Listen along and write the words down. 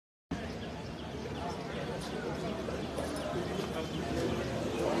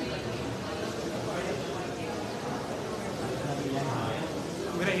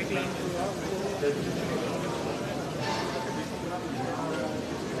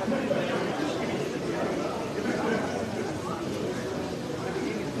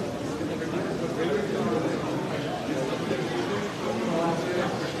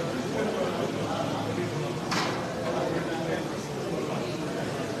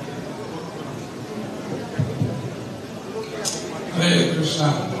Hare Krishna.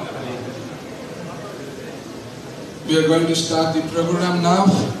 We are going to start the program now.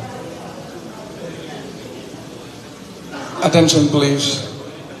 Attention please.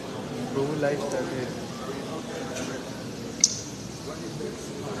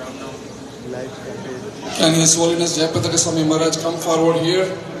 Can His Holiness Jayapataka Swami Maharaj come forward here?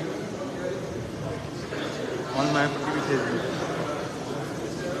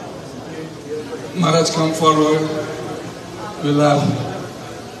 Maharaj, come forward. We'll have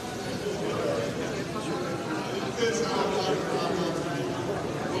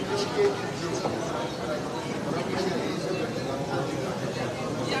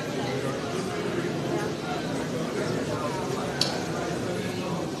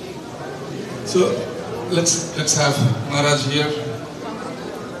so let's have Maharaj here.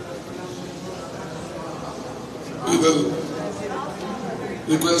 We will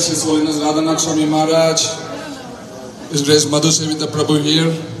request His Holiness Radhanath Swami Maharaj, His Grace Madhusevita Prabhu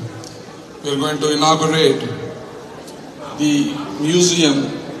here. We are going to inaugurate the museum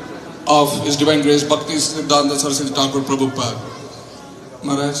of His Divine Grace Bhaktisiddhanta Saraswati Thakur Prabhupada.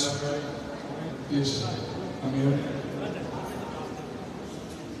 Maharaj, please come here.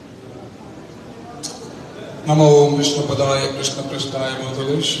 Namo Om Vishnu Padaya Krishna Krishnaya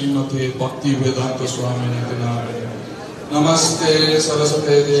Bhutale Srimate Bhaktivedanta Swami Nitinare Namaste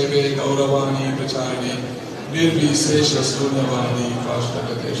Saraswate Deve Gauravani Pracharine Nirvisesha Sunyavadi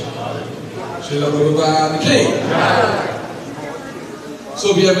Kashtakate Shakari Srila Prabhupada Ki.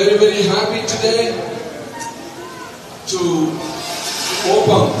 So we are very, very happy today to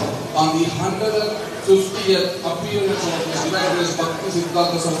open on the 150th appearance of His Divine Grace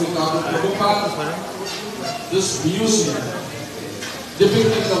Bhaktisiddhanta Saraswati Thakur Prabhupada. This museum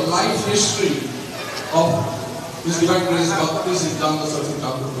depicting the life history of His Divine Grace Bhaktisiddhanta Saraswati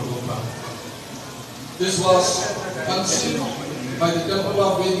Thakur Prabhupada. This was conceived by the Temple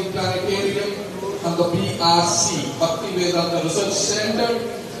of Vedic Planetarium and the BRC, Bhaktivedanta Research Center.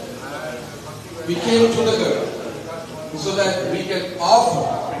 We came together so that we can offer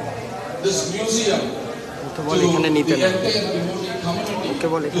this museum to the entire devotee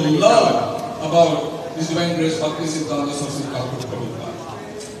community to learn about His Divine Grace Bhaktisiddhanta Saraswati Thakur Prabhupada.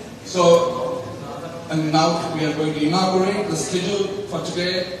 So, and now we are going to inaugurate. The schedule for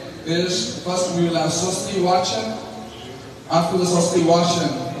today is, first we will have Swasti Vachan. After the Swasti Vachan,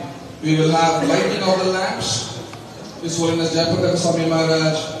 we will have lighting of the lamps. His Holiness Jayapataka Swami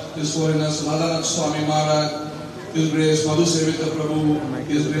Maharaj, His Holiness Radhanath Swami Maharaj, His Grace Madhusevita Prabhu,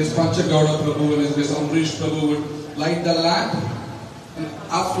 His Grace Panchagauda Prabhu, and His Grace Amrish Prabhu would light the lamp. And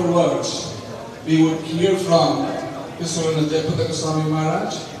afterwards, we would hear from His Holiness Jayapataka Swami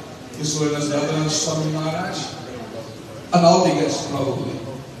Maharaj, His Holiness Radhanath Swami Maharaj, and all the guests probably.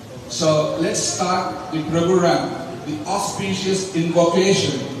 So let's start the program, the auspicious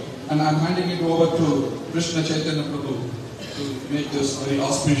invocation, and I'm handing it over to Krishna Chaitanya Prabhu to make this very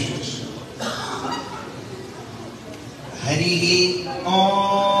auspicious. Harihi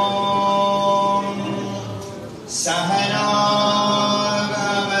Om Sahana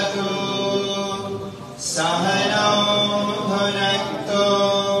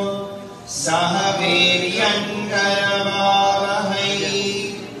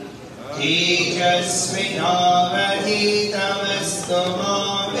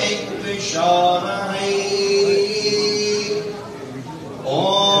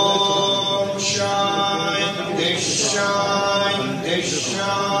Om Shanti Shanti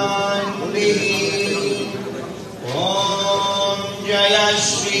Shanti. Om Jaya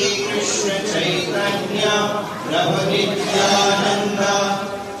Shri Krishna Chaitanya Prabhu Nityananda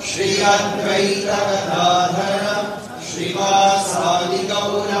Shri Advaita Gadadhara Srivasadi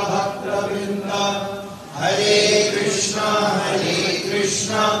Gaura Bhaktivedanta. Hare Krishna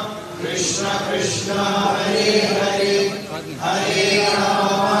Krishna Krishna Hare Hare Hare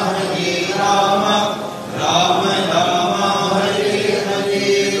Rama Rama Rama Hare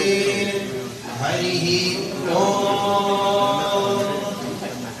Hare. Harihi Om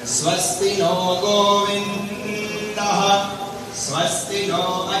Swasti no Govindah Swasti no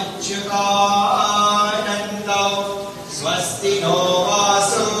Achyutananda Swasti no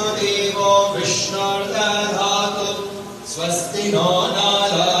Vasudevo Vishnurdadhatu Swasti no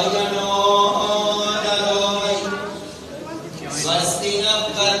Narayano Naroy Swasti no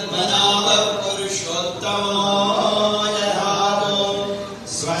Karmanava Purushottamo Jahado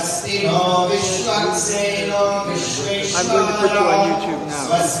Swasti no Vishwakseno Vishweshwara. I'm going to put you on YouTube now.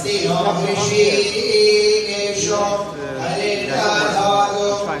 Swasti no Rishikesho Haridadhado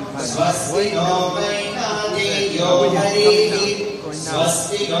Swasti no Vainadeyo Harihi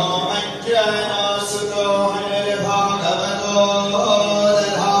Swasti no Ajjana Suto Bhagavato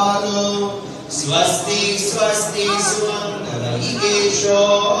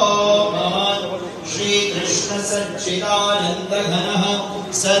सच्चिदानन्दघनः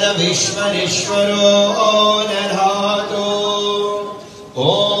सर्वेश्वरेश्वरो दधातु।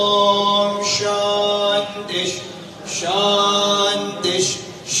 ॐ शान्ति शान्ति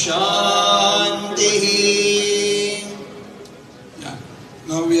शान्तिः।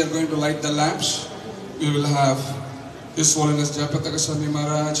 Now we are going to light the lamps. We will have His Holiness Jayapataka Swami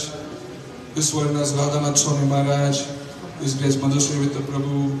Maharaj, His Holiness Radhanath Swami Maharaj, His Grace Madhusri Vita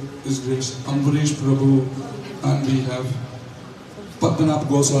Prabhu, His Grace Ambarish Prabhu, and we have Padmanabh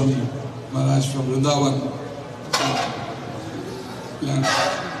Goswami Maharaj from Vrindavan.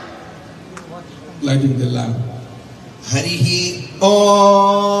 Lighting the lamp. Harihi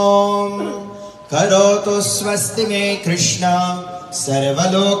Om Karotu Swasti Me Krishna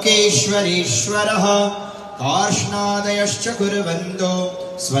Sarvalokeshwarishwaraha Karshnadayascha Kurvando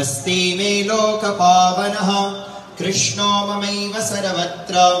Swasti Me Lokapavanaha Krishno Mamaiva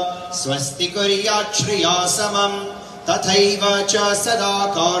Sarvatra Swasti Kuryachriya Samam Tathaiva Cha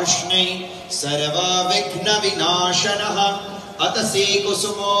Sada Karshne Sarva Vighna Vinashanaha Atase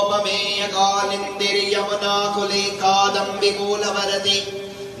Kusumopameya Galindiri Yamuna Kule Kadambi Mula Varati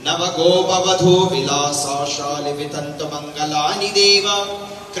Navagopa Vadhu Vilasa Shali Vitantu Mangalani Deva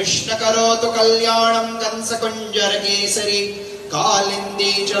Krishna Karotu Kalyanam Kansa Kunjara Kesari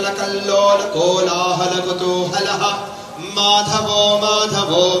Kalindi Jalakallola Kolahala Kutuhalaha Madhavo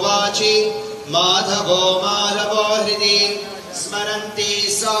Madhavo Vachi Madhavo Madhavo Hridi Smaranti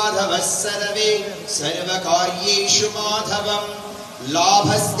Sadhavasarave Sarvakaryeshu Madhavam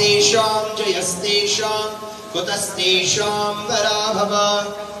Labhastesham Jayastesham Kutastesham Varabhava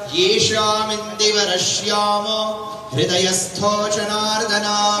Yesham Indivarashyamo Hridayastho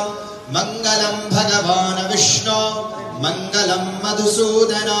Janardana Mangalam Bhagavana Vishnu Mangalam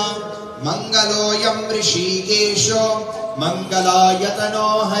Madhusudana Mangaloyam Rishikesho Mangalayatano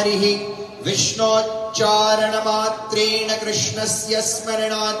Harihi Vishnu Charanamatrena Krishnasya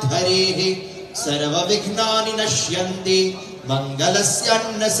Smaranat Harehi Sarva Vighnani Nashyanti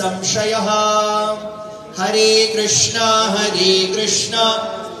Mangalasyanna Samshayaha Hare Krishna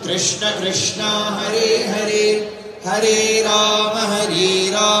Krishna Krishna Hare Hare Hare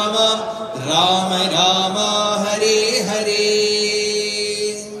Rama Rama Rama Hare Hare.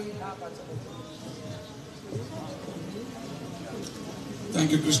 Thank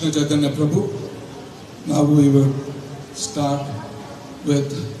you, Krishna Chaitanya Prabhu. Now we will start with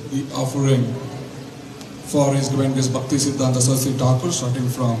the offering for His Divine Grace Bhaktisiddhanta Saraswati Thakur, starting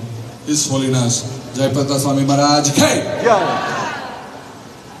from His Holiness Jayapataka Swami Maharaj Ki Jai.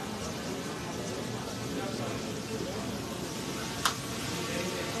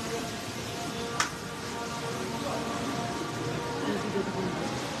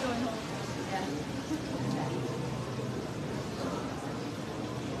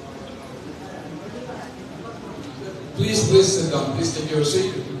 Please sit down. Please take your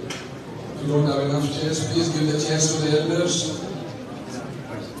seat. If you don't have enough chairs, please give the chairs to the elders.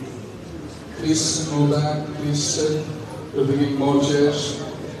 Please go back. Please sit. We're bringing more chairs.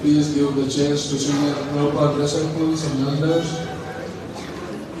 Please give the chairs to senior Prabhupada disciples and elders.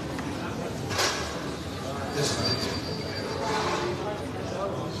 Yes,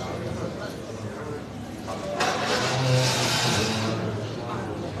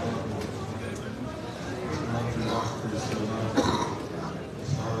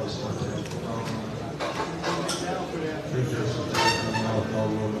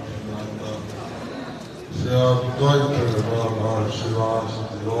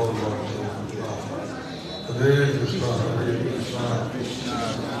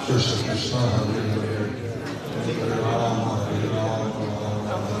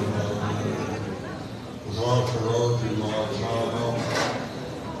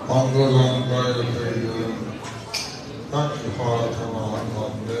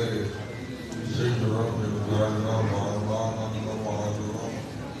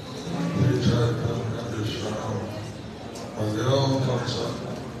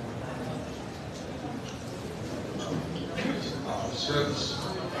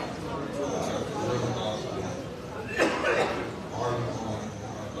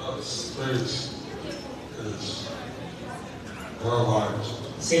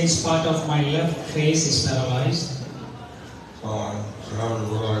 Since part of my left face is paralyzed, so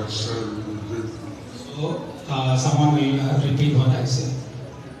someone will repeat what I say.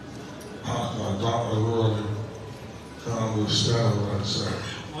 I don't really can understand what I say.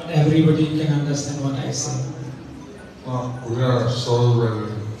 Not everybody can understand what I say. We are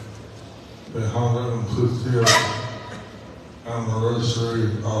celebrating the 150th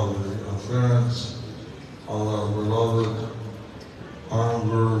anniversary of the appearance of our beloved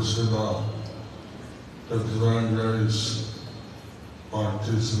Honorable Srila His Divine Grace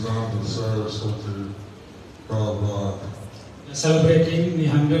Bhaktisiddhanta Saraswati Prabhupada. Celebrating the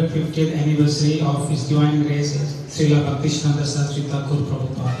 150th anniversary of His Divine Grace, Srila Bhaktisiddhanta Saraswati Thakur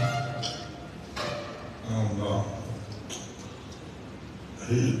Prabhupada. And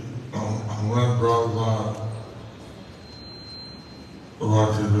when Prabhupada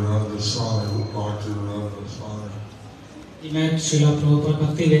Bhaktivedanta Swami, He met Srila Prabhupada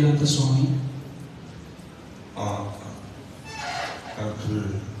Bhaktivedanta Swami at the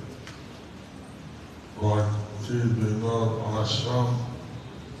Bhaktivedanta Ashram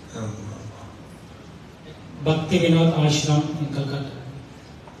in Bhaktivedanta Ashram in Kolkata.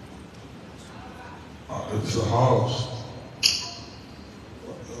 It's a house.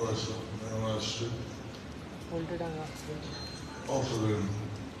 What's the name of that street? Open.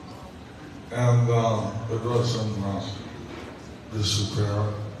 And it wasn't disappear.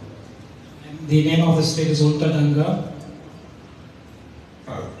 And the name of the street is Ultadanga.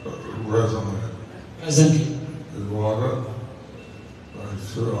 Presently. The water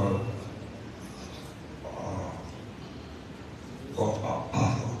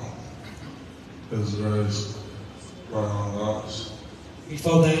is raised by on us.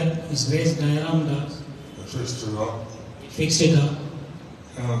 Before that, His Grace diarammed us. It fixed it up. He fixed it up.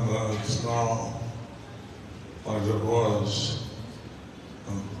 And it's now like it was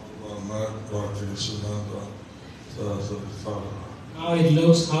when Bhaktisiddhanta Saraswati Thakur. Now it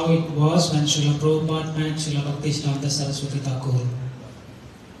looks how it was when Srila Prabhupada met Srila Bhaktisiddhanta Saraswati Thakur.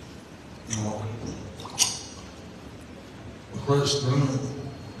 The first thing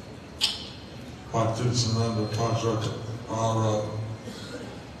Bhaktisiddhanta Thakur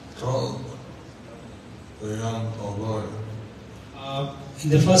told the young boy. In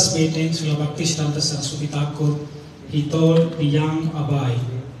the first meeting, Srila Bhaktisiddhanta Saraswati Thakur, he told the young Abai,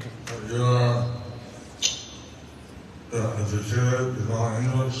 You are educated, you know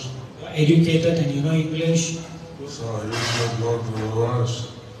English. You are educated and you know English, So you should go to the West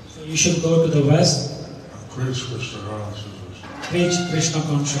so you should go to the West and preach Krishna consciousness. preach Krishna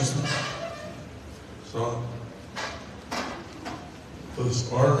consciousness. So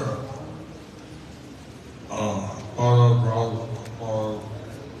this order,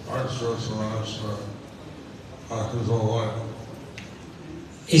 his whole life.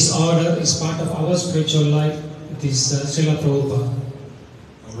 His order is part of our spiritual life. It is Srila Prabhupada.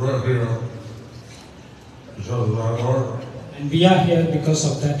 And we're here because of that order. And we are here because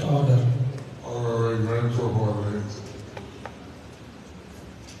of that order. We're very grateful for the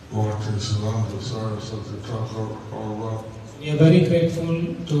Bhaktisiddhanta Saraswati Thakur Prabhupada. We are very grateful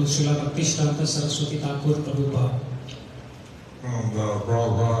to Srila Bhaktisiddhanta Saraswati Thakur Prabhupada. And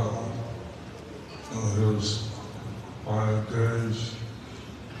Prabhupada, in his 5 days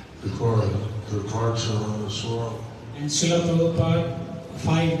before his departure from this world, And Srila Prabhupada,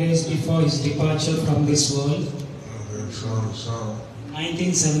 5 days before his departure from this world,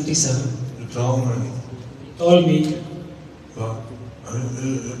 1977, he told me that he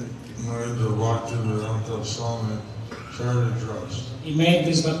made the Bhaktivedanta Swami Charity Trust. He made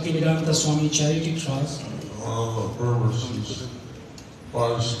this Bhaktivedanta Swami Charity Trust. One of the purposes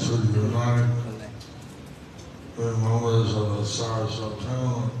was to unite the members of the Saraswati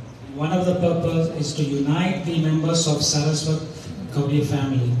family. One of the purposes is to unite the members of Saraswata Gaudiya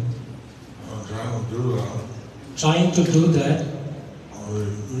family. I'm trying to do that. Trying to do that,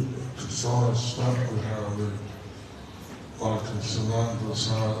 To some extent we have the Bhaktisiddhanta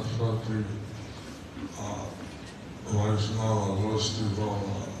Saraswati Vaishnava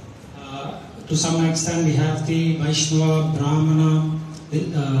Association. to some extent we have the Vaishnava, Brahmana,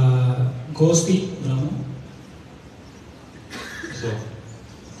 Gosti, Brahmana. So,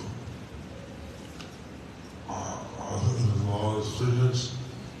 auspicious,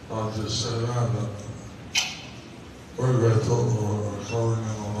 I'll just say that we're grateful for recovering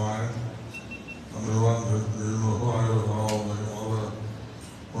in the mind, and we want to unify with all the other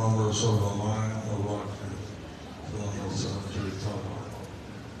members of the line of Bhaktisiddhanta Saraswati Thakur.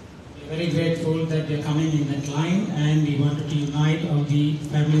 We are very grateful that we are coming in that line, and we wanted to unite all the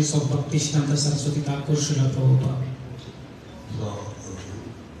families of Bhaktisiddhanta Saraswati Thakur Srila Prabhupada. So,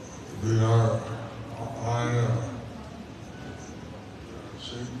 we are,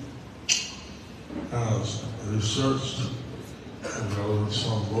 has researched and wrote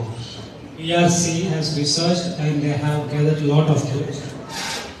some books. ERC has researched and they have gathered a lot of books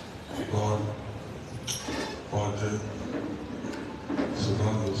about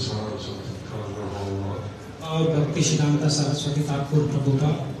Bhaktisiddhanta Saraswati Thakur Prabhupada. about Bhaktisiddhanta Saraswati Thakur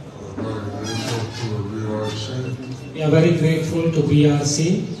Prabhupada. We're very grateful to the VRC We are very grateful to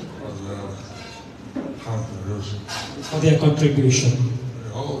BRC for the for their contribution. We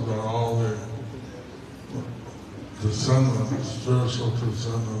hope that all the descendants, spiritual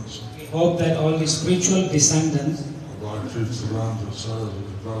descendants, We hope that all the spiritual descendants of Bhaktisiddhanta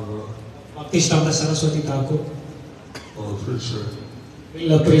Saraswati Thakur Bhaktisiddhanta Saraswati Thakur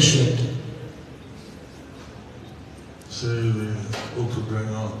will appreciate. See the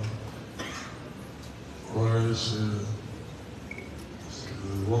Uttadanga plays, the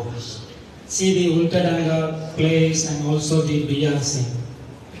works. See the Uttadanga plays and also the BRC.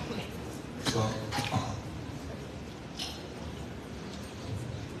 So,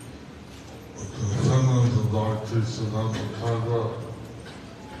 the descendants of Bhaktisiddhanta Thakur,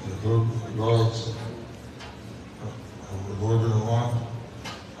 the gods of the Gaudiya Vaishnava,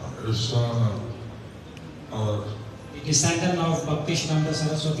 ISKCON, and others. The descendant of Bhaktisiddhanta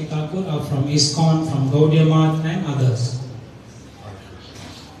Saraswati Thakur are from ISKCON, from Gaudiya Math and others.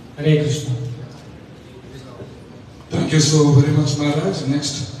 Hare Krishna. Thank you so very much, Maharaj.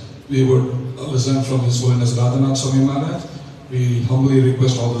 Next, we would listen from His Holiness Radhanath Swami Maharaj. We humbly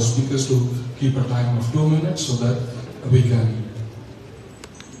request all the speakers to keep a time of 2 minutes so that we can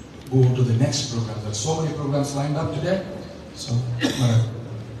go to the next program. There are so many programs lined up today. So, Maharaj.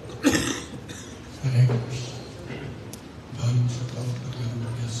 Hare Krishna.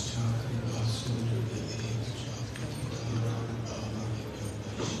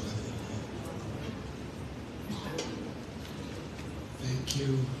 Thank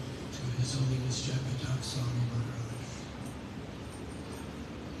you to His Holiness Jagatath Swami Maharaj.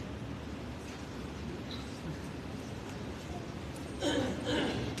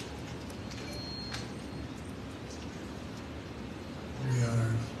 We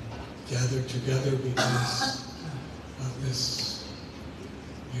are gathered together because of this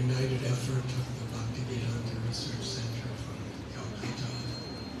united effort of the Bhaktivedanta Research Center from Kolkata,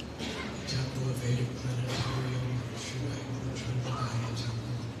 the Temple of Vedic Planetarium, Srimad Gaudiya Temple.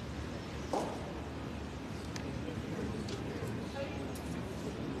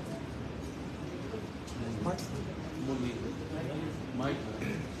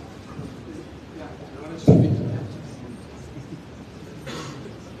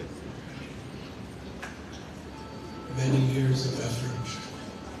 Many years of effort,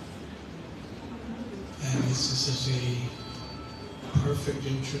 and this is a perfect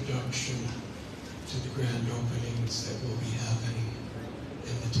introduction to the grand openings that will be happening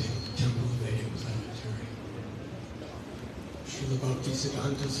in the Temple of Vedic Planetarium. Srila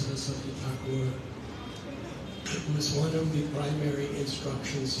Bhaktisiddhanta Saraswati Thakur, it was one of the primary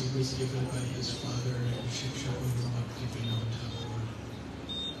instructions he was given by his father, Shiksha Guru Bhaktivedanta Thakur,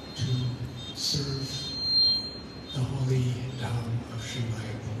 to serve the holy town of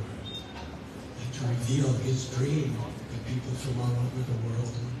Mayapur, and to reveal his dream that people from all over the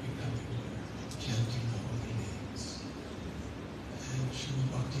world would be coming here, chanting the holy names. And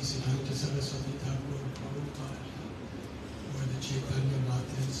Srila Bhaktisiddhanta Saraswati Thakur, Prabhupada, where the Chaitanya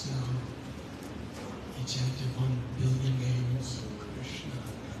Mata is now, he chanted 1 billion names of Krishna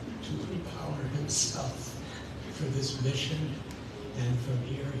to empower himself for this mission. And from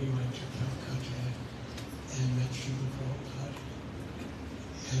here he went to Calcutta and met Srila Prabhupada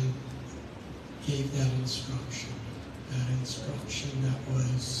and gave that instruction that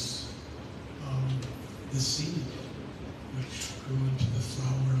was the seed which grew into the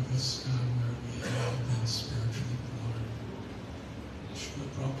flower of ISKCON, where we have been spiritually born. Srila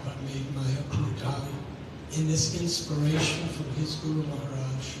Prabhupada made Mayapur in this inspiration from his Guru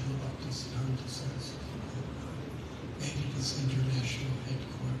Maharaj, Srila Bhaktisiddhanta Saraswati Gaudiya, made it his international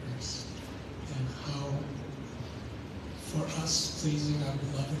headquarters. And how, for us, pleasing our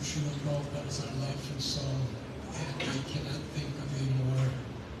beloved Srila Prabhupada is our life and soul, and I cannot think of a more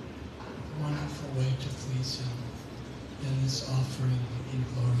wonderful way to please him than this offering in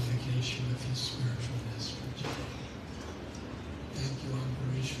glorification of his spiritualness for today. Thank you,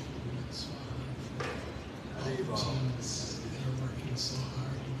 Ambarish, and Swaha, for all the teams that are working so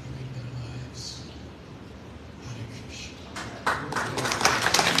hard and giving their lives. Hare Krishna.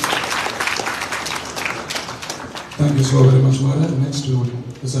 Thank you so very much, Maharaj. Next, we will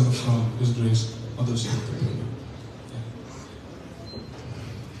listen from His Grace, others of the program.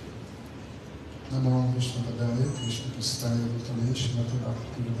 Namo Vishnu Padaya, Krishna Prastaya Bhutale, Srimati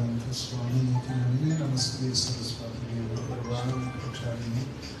Bhaktivedanta Swami Nityanamine, Namaste Saraswati Gaudiya Acharya,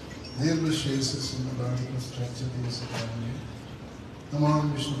 Nirvishesa Srimad Prastya Sakharya. Namo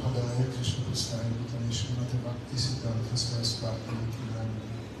Vishnu Padaya, Krishna Prastaya Bhutale, Srimati Bhaktisiddhanta Saraswati Nityanamine.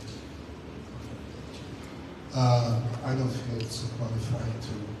 I don't feel so qualified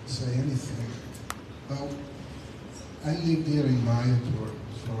to say anything. Well, I lived here in Mayapur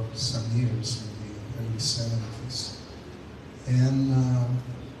for some years in the early 70s. And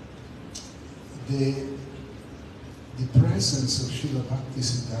the presence of Srila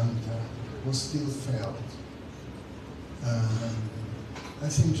Bhaktisiddhanta was still felt. I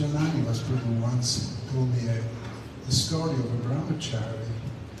think Janani was Prabhu once told me a story of a brahmachari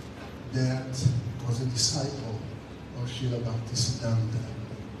that was a disciple of Srila Bhaktisiddhanta.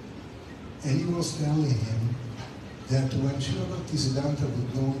 And he was telling him that when Srila Bhaktisiddhanta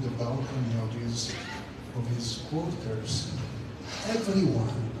would go in the balcony of his quarters,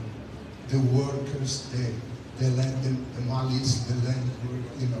 everyone, the workers, the malis, the land work,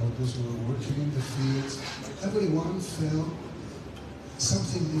 those who were working in the fields, everyone felt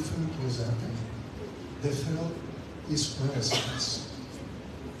something different was happening. They felt his presence.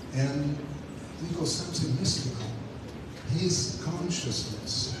 And it was something mystical. His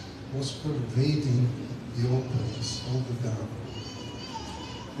consciousness was pervading the whole place, all the down.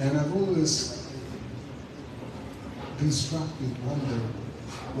 And I've always been struck with wonder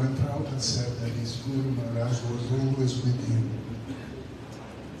when Prabhupada said that his Guru Maharaj was always with him.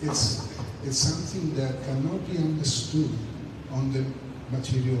 It's something that cannot be understood on the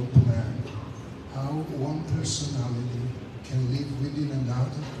material plan. How one personality can live within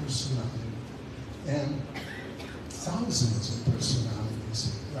another personality. And thousands of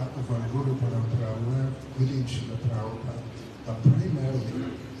personalities of our Guru Parampara were within Srila Prabhupada. But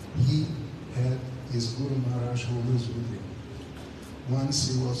primarily, he had his Guru Maharaj always with him. Once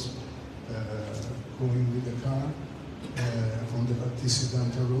he was going with the car on the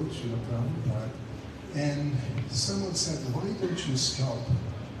Bhaktisiddhanta road, Srila Prabhupada, and someone said, why don't you stop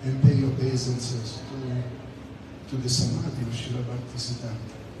and pay your obeisances to the Samadhi of Srila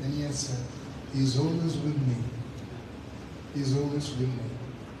Bhaktisiddhanta? And he had said, he's always with me. He's always with me.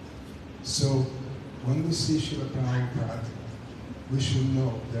 So when we see Srila Prabhupada, we should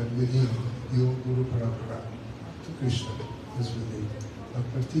know that within your Guru Parampara, to Krishna is within, but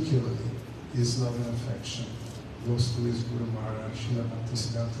particularly his love and affection goes to his Guru Maharaj, Srila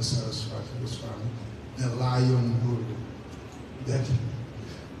Bhaktisiddhanta Saraswati Goswami, the lion Guru. That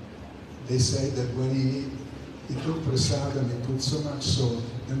they say that when he took prasadam, he put so much salt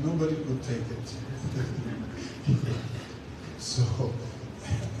that nobody could take it. So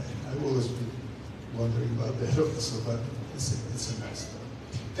I've always been wondering about that also, but it's a nice story.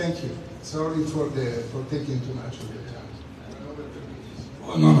 Thank you. Sorry for taking too much of your time.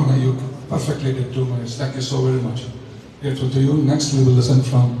 Oh, no, you perfectly did 2 minutes. Thank you so very much. Grateful to you. Next we will listen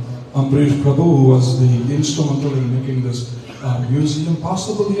from Ambrish Prabhu, who was the instrumental in making this museum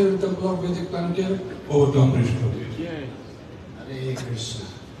possible here in Temple of Vedic Planetarium. Over to Ambrish Prabhu. Hare Krishna.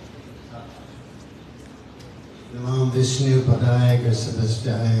 Namo Vishnu Padaya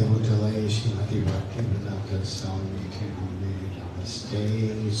Grasavastaya Bhutale Shrimati Bhaktivedanta Swami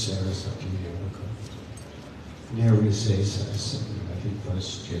Namaste Saraswati Nirvise Saraswati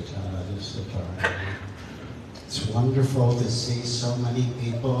Vashnava. It's wonderful to see so many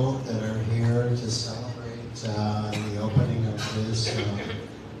people that are here to celebrate the opening of this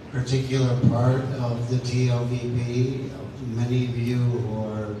particular part of the TOVP. Many of you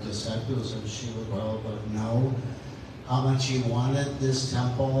who are disciples of Srila Prabhupada know how much he wanted this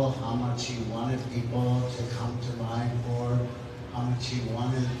temple, how much he wanted people to come to Mayapur, how much he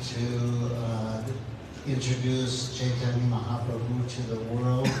wanted to introduce Chaitanya Mahaprabhu to the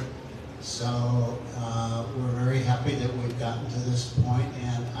world. So we're very happy that we've gotten to this point,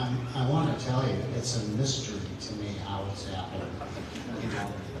 and I want to tell you, it's a mystery to me how it's happened.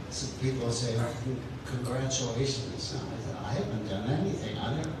 Some people say, congratulations. I haven't done anything.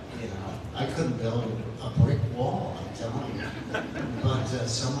 I couldn't build a brick wall, I'm telling you. But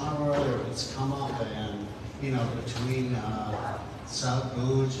somehow or other, it's come up, and between South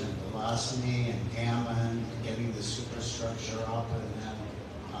Bhuj and Vilasini and Gammon, getting the superstructure up, and then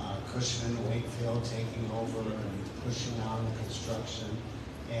Cushman Wakefield taking over and pushing on the construction,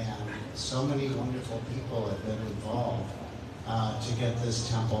 and so many wonderful people have been involved to get this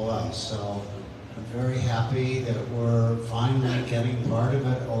temple up. So I'm very happy that we're finally getting part of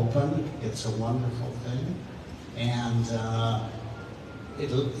it open. It's a wonderful thing, and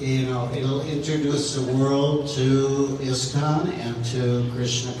it'll introduce the world to ISKCON and to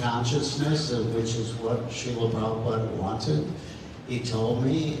Krishna consciousness, which is what Srila Prabhupada wanted. He told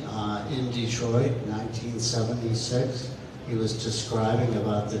me in Detroit, 1976, he was describing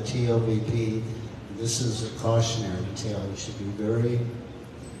about the TOVP. This is a cautionary tale. You should be very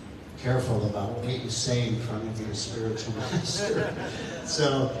careful about what you say in front of your spiritual master.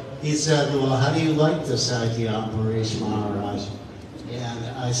 So he said, well, how do you like this idea, Ambarish Maharaj? And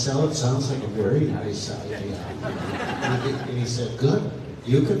I said, it sounds like a very nice idea. And he said, good,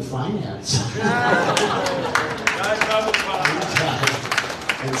 you can finance.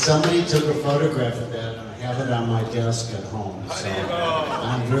 And somebody took a photograph of that, and I have it on my desk at home. So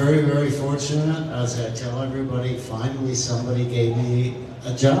I'm very, very fortunate. As I tell everybody, finally somebody gave me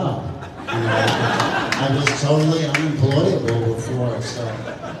a job. I was totally unemployable before, so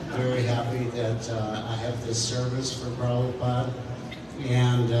very happy that I have this service for Prabhupada.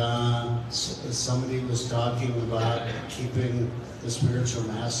 And somebody was talking about keeping the spiritual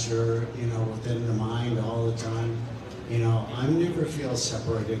master, within the mind all the time. I never feel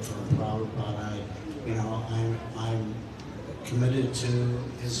separated from Prabhupada. I'm committed to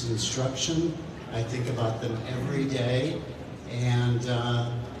his instruction. I think about them every day, and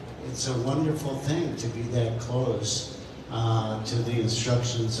it's a wonderful thing to be that close to the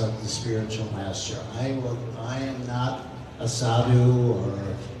instructions of the spiritual master. I am not a sadhu or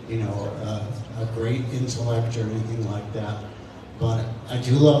a great intellect or anything like that, but I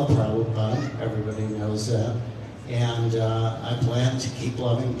do love Prabhupada. Everybody knows that. And I plan to keep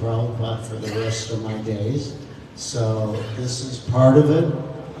loving Prabhupada for the rest of my days. So this is part of it,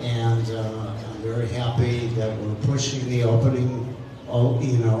 and I'm very happy that we're pushing the opening,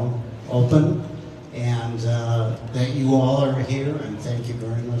 open, and that you all are here, and thank you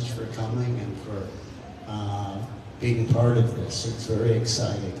very much for coming and for being part of this. It's very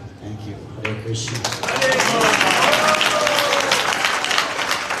exciting. Thank you. Hare Krishna.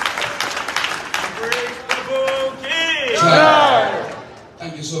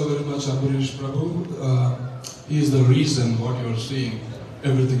 Thank you so very much, Ambarish Prabhu. He is the reason what you are seeing,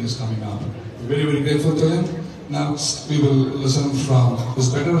 everything is coming up. We're very, very grateful to him. Now we will listen from his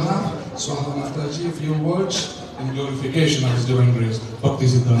better half, Swaha Mataji, a few words in glorification of his divine grace.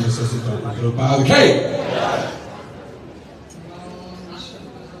 Bhaktisiddhanta Saraswati Prabhupada Ki!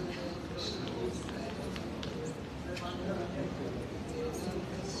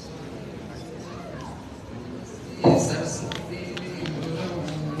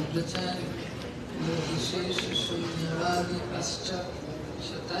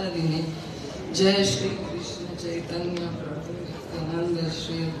 Jai Shri Krishna Chaitanya Prabhu Nityananda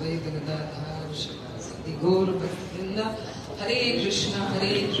Shri Advaita Gadadhar Sri Gaur Bhaktivedanta Hare Krishna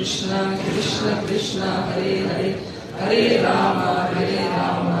Krishna Krishna Hare Hare Hare Rama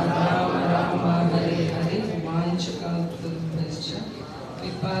Rama Rama Hare Hare Vanchaka Purvascha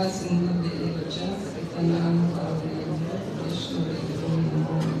Kripa Sindhu Devacha Kritanam Bhavayam Vishnu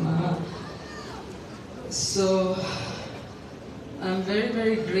Namo. So I'm very,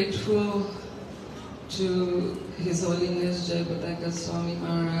 very grateful to His Holiness Jai Pataka Swami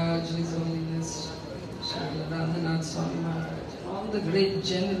Maharaj, His Holiness Srila Radhanath Swami Maharaj, all the great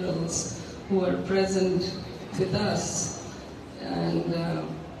generals who are present with us, and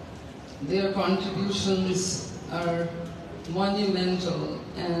their contributions are monumental.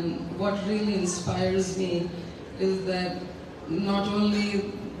 And what really inspires me is that not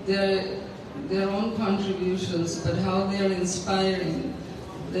only their own contributions, but how they are inspiring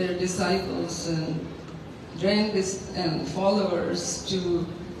their disciples and followers to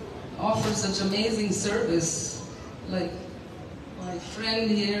offer such amazing service. Like my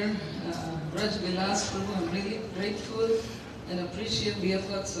friend here, Braj Vilas Prabhu, I'm really grateful and appreciate the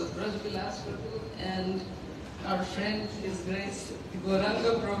efforts of Braj Vilas Prabhu and our friend, His Grace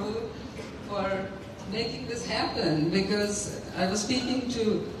Gauranga Prabhu, for making this happen. Because I was speaking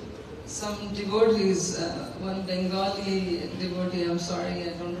to some devotees, one Bengali devotee, I'm sorry,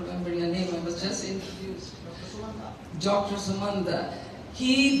 I don't remember your name, I was just introduced, Dr. Sumanda.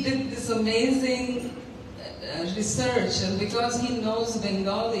 He did this amazing research, and because he knows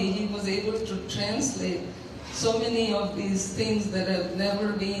Bengali, he was able to translate so many of these things that have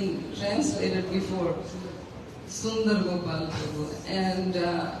never been translated before. Sundar Gopal Prabhu. And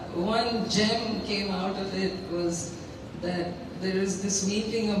one gem came out of it was that there is this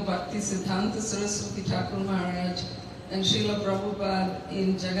meeting of Bhaktisiddhanta Saraswati Thakur Maharaj and Srila Prabhupada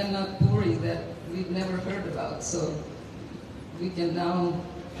in Jagannath Puri that we've never heard about. So we can now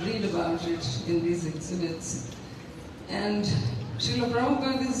read about it in these exhibits. And Srila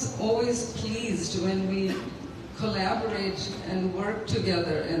Prabhupada is always pleased when we collaborate and work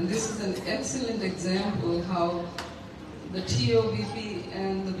together. And this is an excellent example how the TOVP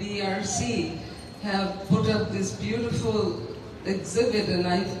and the BRC have put up this beautiful exhibit.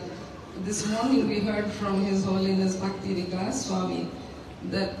 And this morning we heard from His Holiness Bhaktivedanta Swami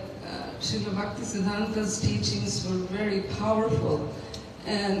that Srila Bhaktisiddhanta's teachings were very powerful.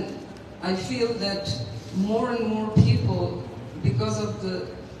 And I feel that more and more people, because of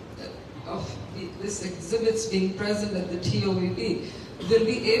this exhibits being present at the TOVP, will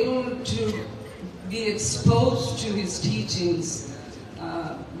be able to be exposed to his teachings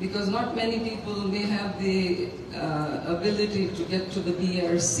because not many people may have the ability to get to the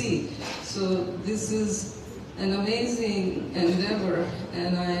BRC. So this is an amazing endeavor,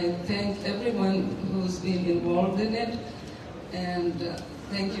 and I thank everyone who's been involved in it, and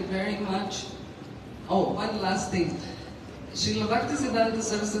thank you very much. Oh, one last thing. Srila Bhaktisiddhanta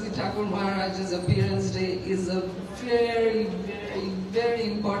Saraswati Thakur Maharaj's appearance day is a very, very, very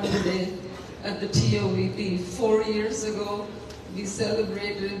important day at the TOVP. 4 years ago, we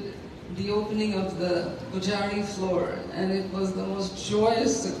celebrated the opening of the Pujari floor, and it was the most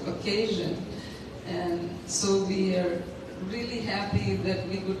joyous occasion. And so we are really happy that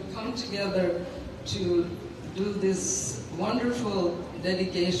we could come together to do this wonderful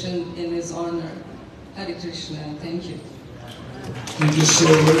dedication in his honor. Hare Krishna, and thank you. Thank you so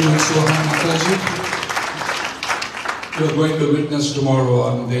very much, Sohan Mataji. We are going to witness tomorrow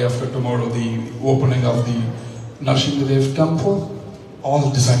and the day after tomorrow the opening of the Narsingadev temple, all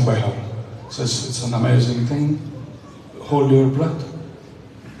designed by her. So it's an amazing thing. Hold your breath.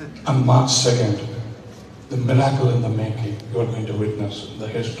 And March 2nd, the miracle in the making, you are going to witness the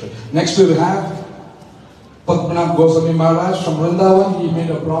history. Next we will have Padmanabh Goswami Maharaj from Vrindavan. He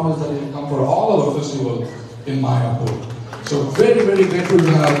made a promise that he will come for all our festivals in Mayapur. So very, very grateful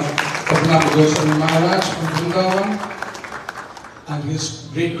to have Padmanabh Goswami Maharaj from Vrindavan. And his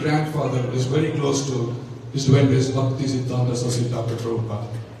great-grandfather is very close to his Vedas Bhaktisiddhanta Associate Dr. Prabhupada.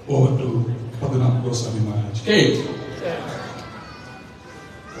 Over to Padmanabh Goswami Maharaj. Okay.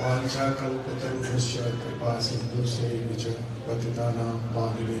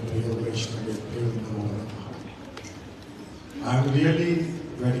 I'm really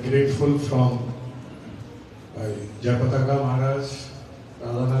very grateful from Jayapataka Maharaj,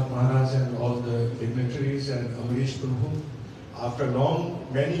 Radhanath Maharaj and all the dignitaries and Amrish Prabhu. After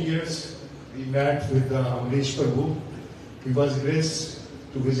many years, we met with the Amrish Prabhu. He was graced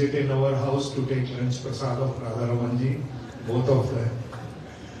to visit in our house to take lunch prasad of Radharamanji, both of them.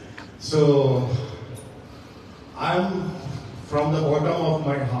 So, I'm from the bottom of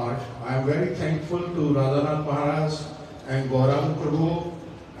my heart, I am very thankful to Radhanath Maharaj and Gaurang Prabhu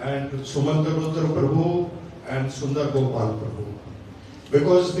and Sumantarudra Prabhu and Sundar Gopal Prabhu,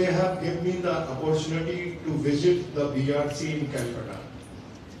 because they have given me the opportunity to visit the BRC in Calcutta.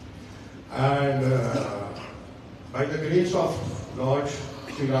 And by the grace of Lord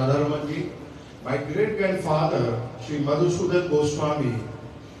Sri Radharamanji, my great-grandfather, Sri Madhusudan Goswami,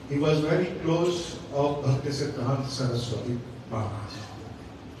 he was very close of Bhaktisiddhanta Saraswati Maharaj.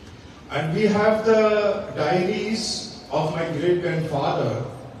 And we have the diaries of my great-grandfather,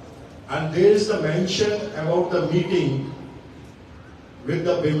 and there is the mention about the meeting with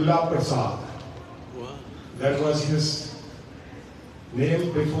the Bimla Prasad. Wow. That was his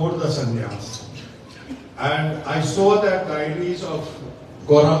name before the sannyas. And I saw that diaries of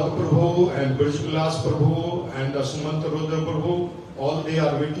Gaurang Prabhu and Brijvilas Prabhu and Sumantarudra Prabhu, all they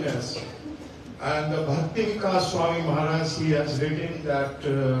are witness. And the Bhakti Vikas Swami Maharaj, he has written that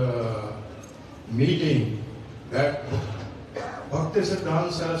meeting, that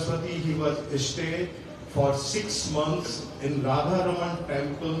Bhaktisiddhanta Saraswati, he was stayed for 6 months in Radharaman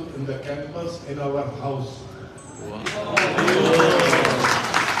temple in the campus in our house. Wow.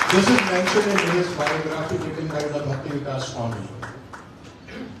 This is mentioned in his biography written by the Bhakti Vikas Swami.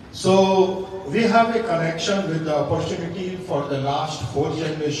 So we have a connection with the opportunity for the last 4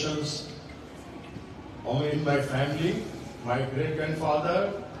 generations in my family, my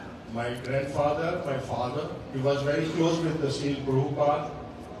great-grandfather, my grandfather, my father. He was very close with the Srila Prabhupada,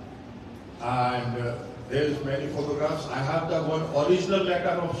 and there is many photographs. I have the one original letter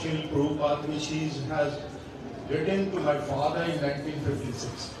of Srila Prabhupada which he has written to my father in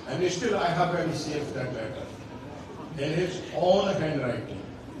 1956, and still I have very safe that letter in his own handwriting.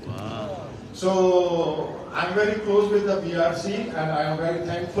 Wow. So I'm very close with the BRC, and I am very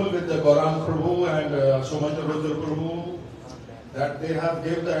thankful with the Gaurang Prabhu and Sumantarudra Prabhu that they have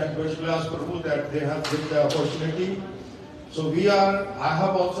given the, and Brijvilas Prabhu that they have given the opportunity. So I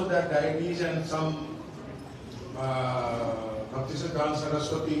have also that diaries and some Bhaktisiddhanta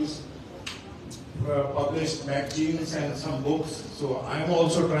Saraswati's published magazines and some books. So I am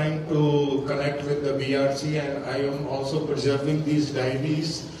also trying to connect with the BRC, and I am also preserving these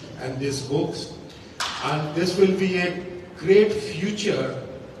diaries and these books. And this will be a great future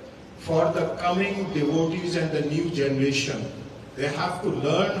for the coming devotees and the new generation. They have to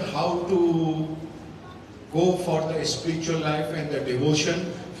learn how to go for the spiritual life and the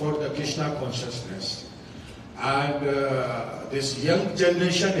devotion for the Krishna consciousness. And this young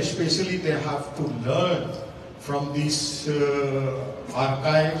generation especially, they have to learn from these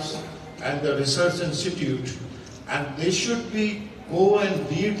archives and the research institute, and they should be go and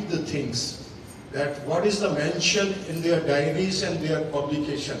read the things, that what is the mention in their diaries and their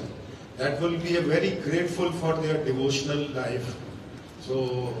publication. That will be a very grateful for their devotional life.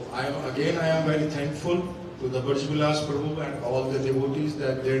 So I am very thankful to the Braj-Vilas Prabhu and all the devotees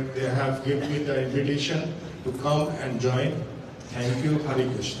that they have given me the invitation to come and join. Thank you, Hare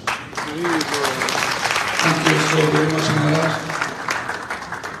Krishna. Thank you so very much, Maharaj.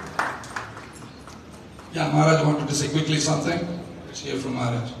 Yeah, Maharaj wanted to say quickly something. Let's hear from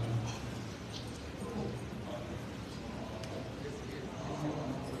Maharaj.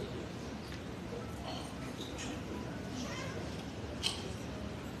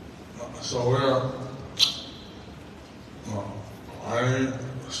 So I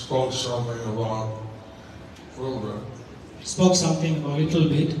spoke something about a little bit. Spoke something about a little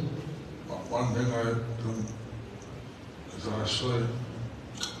bit. One thing I do is actually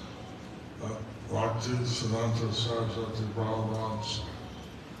Bhaktisiddhanta Saraswati Prabhupada's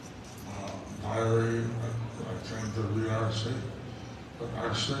diary, I think the VRC, but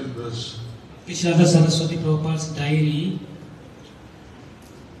actually this Bhaktisiddhanta Saraswati Prabhupada's diary,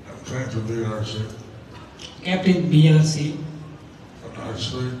 I think the VRC, kept in BRC, but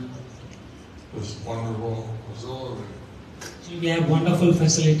actually this wonderful facility so we have wonderful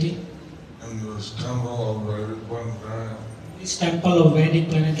facility. in this temple of Vedic Planetarium. This temple of Vedic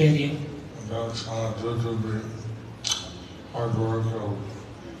Planetarium. And that's due to the hard work of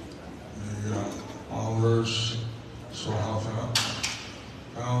the founders, Swaha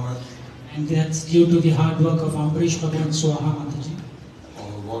family, And that's due to the hard work of Ambarish Prabhu and Swaha Mataji.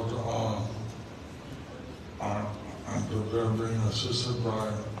 And they're being assisted by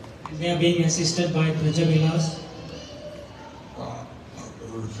And they are being assisted by Braj-Vilas.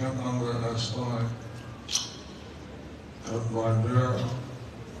 we can't underestimate that by their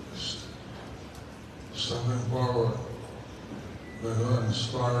stepping forward, they have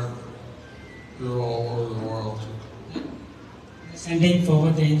inspired people all over the world. Sending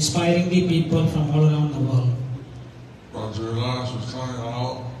forward, they're inspiring the people from all around the world. Bhaktisiddhanta was telling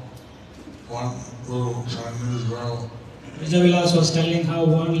how one little Chinese girl, Braj-Vilas was telling how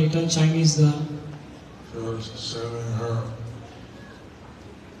one little Chinese girl, she was saving her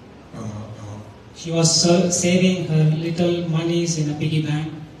she was saving her little monies in a piggy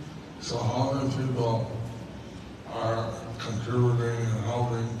bank. so how many people are contributing and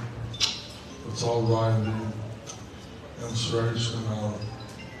helping? It's all by the inspiration of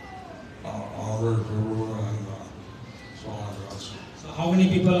our Guru and so on. So how many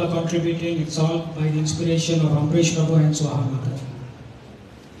people are contributing? It's all by the inspiration of Ambarish Prabhu and Swaha Mataji.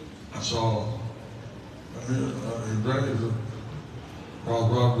 So, he brings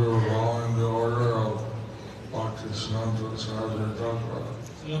Prabhupada was following the order of Bhaktisiddhanta Saraswati Thakur.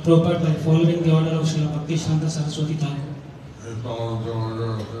 Srila Prabhupada, by following the order of Srila Bhaktisiddhanta Saraswati Thakur, He followed the order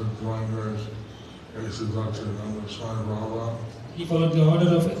of his divine grace, A.C. Bhaktisiddhanta Swami Prabhupada. he followed the order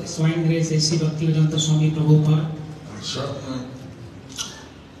of His Divine Grace A.C. Bhaktisiddhanta Swami Prabhupada. And certainly,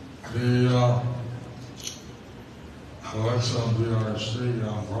 the election of VRC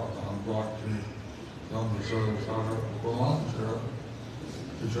on Bhaktisiddhanta Saraswati Thakur belongs here,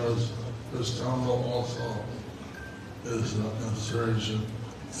 because this temple also is an inspiration.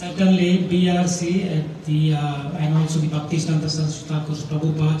 Certainly, BRC at the and also the Bhaktisiddhanta Saraswati Thakur's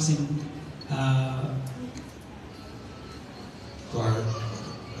Prabhupads in By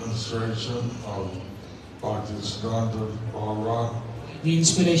inspiration of Bhaktisiddhanta Prabhupada, the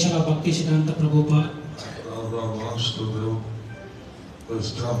inspiration of Bhaktisiddhanta Prabhupada. Prabhupada wants to build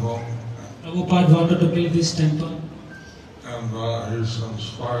this temple, Prabhupada wanted to build this temple, and he's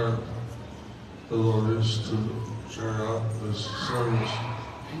inspired devotees to carry out this service.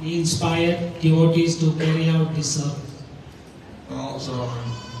 and he inspired devotees to carry out this service. And also,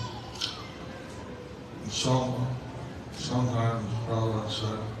 sometimes Prabhupada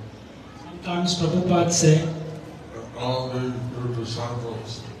said Sometimes Prabhupada said, that all these good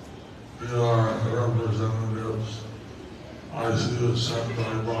disciples, you are representatives. I see you sent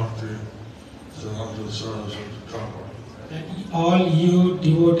by Bhakti Siddhanta Saraswati Thakur. that all you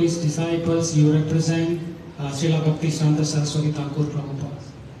devotees, disciples, you represent Srila Bhaktisiddhanta Saraswati Thakur Prabhupada.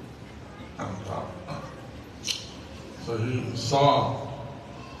 And so he saw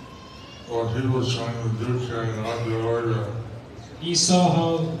what he was trying to do, carrying out the order, He saw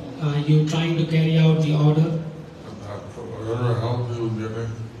how you trying to carry out the order. and that whatever help you were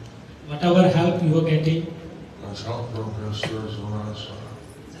giving Whatever help you were getting, was help from his spiritual master.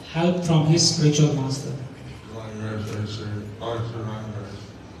 help from his spiritual master.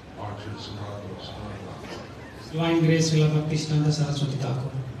 Divine Grace Srila Bhaktisiddhanta Saraswati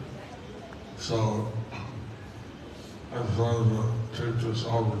Thakur. So, I just wanted to take this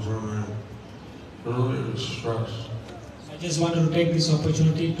opportunity to really stress I just wanted to take this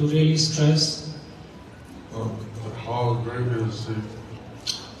opportunity to really stress how great is the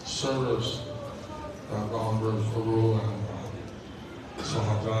service that Prabhupada and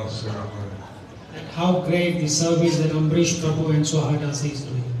Sahadas and how great the service that Ambrish Prabhu and Swahadas is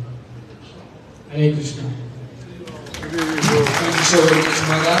doing. Hare Krishna. Thank you so very much,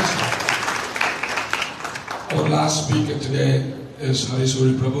 Maharaj. Our last speaker today is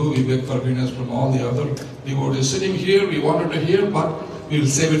Harisuri Prabhu. We beg forgiveness from all the other devotees sitting here. We wanted to hear, but we will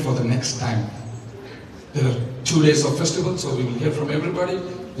save it for the next time. There are 2 days of festival, so we will hear from everybody.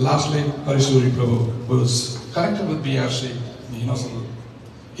 Lastly, Harisuri Prabhu, who is connected with BRC. He knows a little.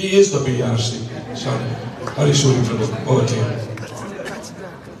 He is the BRC. Sorry. Harisuri Prabhu, over to you.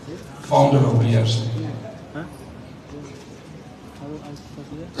 Founder of BRC.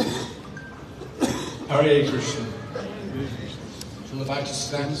 Hare Krishna. Srila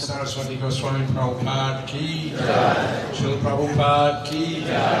Bhaktisiddhanta Saraswati Goswami Prabhupada ki jai. Srila Prabhupada ki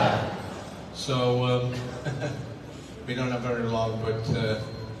jai. So, we don't have very long, but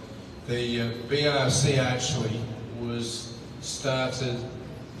the BRC actually was started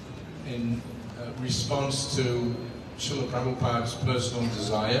in response to Srila Prabhupada's personal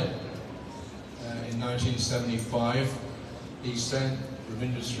desire. In 1975, he sent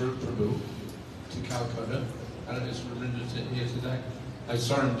Ravindra Swarup Prabhu to Calcutta. I don't know, is Ravindra here today? I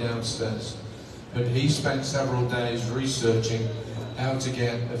saw him downstairs. But he spent several days researching how to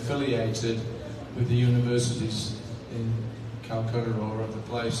get affiliated with the universities in Calcutta or other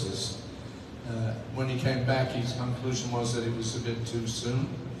places. When he came back, his conclusion was that it was a bit too soon,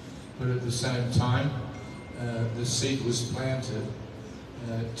 but at the same time, the seed was planted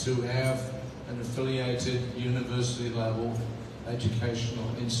to have an affiliated university-level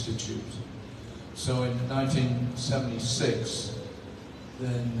educational institute. So in 1976,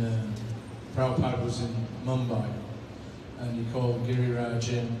 then Prabhupada was in Mumbai, and he called Giriraj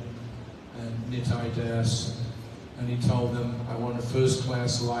in and Nitai Das, and he told them, I want a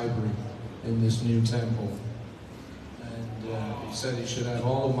first-class library in this new temple. And he said he should have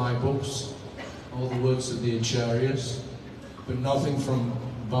all of my books, all the works of the Acharyas, but nothing from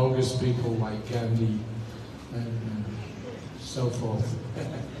bogus people like Gandhi and so forth.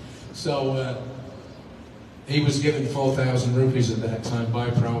 So he was given 4,000 rupees at that time by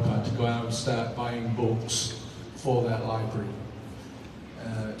Prabhupada to go out and start buying books for that library.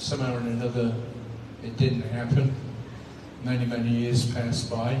 Somehow or another, it didn't happen. Many, many years passed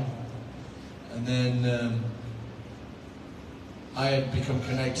by. And then I had become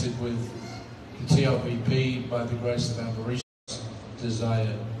connected with the TOVP by the grace of Ambarish's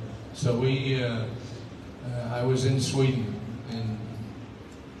desire. So I was in Sweden in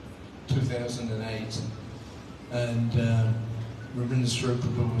 2008, and Ravindra Swarup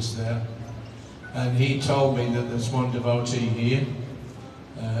Prabhu was there, and he told me that there's one devotee here.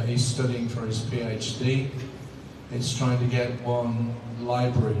 He's studying for his PhD. He's trying to get one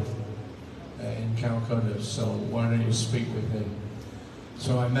library in Calcutta, so why don't you speak with him?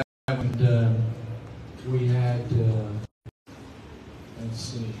 So I met him, and we had, let's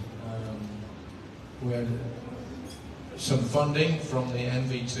see, we had some funding from the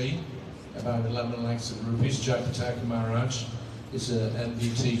NVT, about 11 lakhs of rupees. Jayapataka Maharaj is an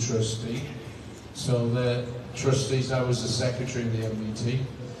NVT trustee. So the trustees, I was the secretary of the NVT.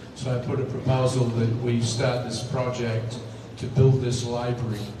 So I put a proposal that we start this project to build this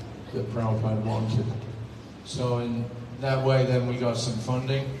library that Prabhupada wanted. So in that way then we got some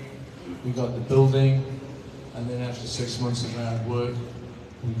funding, we got the building, and then after 6 months of hard work,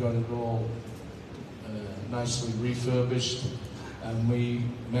 we got it all nicely refurbished, and we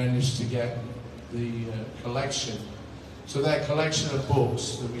managed to get the collection. So that collection of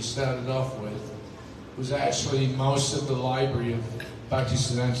books that we started off with was actually most of the library of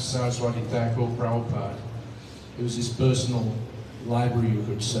Bhaktisiddhanta Saraswati Thakur Prabhupada. It was his personal library, you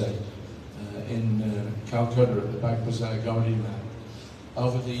could say, in Calcutta at the Bhaktivedanta Gaudiya.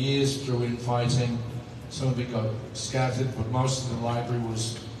 Over the years, through infighting, some of it got scattered, but most of the library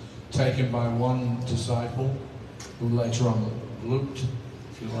was taken by one disciple, who later on looked,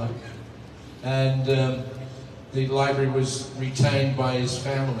 if you like. And the library was retained by his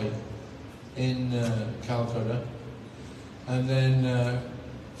family in Calcutta. And then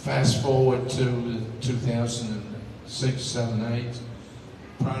fast forward to 2006, 7, 8,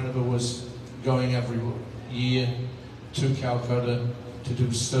 Pranava was going every year to Calcutta to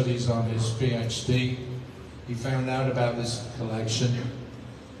do studies on his PhD. He found out about this collection.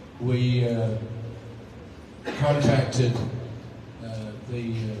 We contacted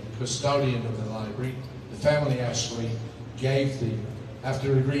the custodian of the library. The family actually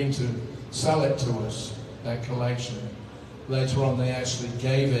after agreeing to sell it to us, that collection, later on they actually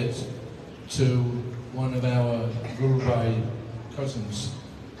gave it to one of our Guru Bhai cousins,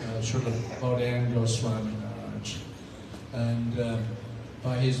 Srila Gaudiya Goswami Maharaj. And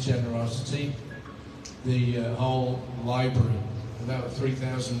by his generosity, the whole library, about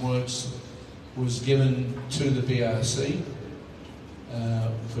 3,000 works, was given to the BRC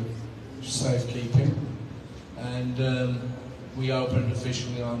for safekeeping. And we opened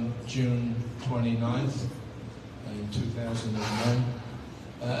officially on June 29th in 2009.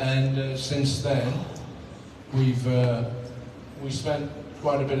 And since then, we spent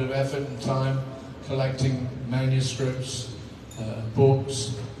quite a bit of effort and time collecting manuscripts,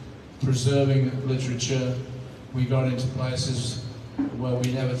 books, preserving literature. We got into places where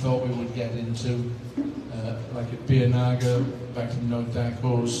we never thought we would get into, like at Birnagar, back in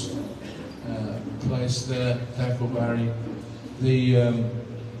Thakur's place there, Thakur Bari. The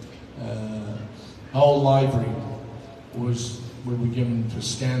whole library we were given for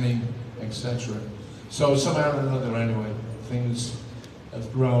scanning, etc. So somehow or another, anyway, things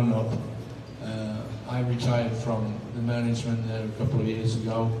have grown up. I retired from the management there a couple of years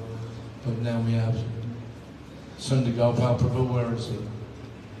ago, but now we have Sundar Gopal Prabhu. Where is he?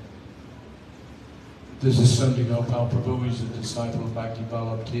 This is Sundar Gopal Prabhu. He's a disciple of Bhakti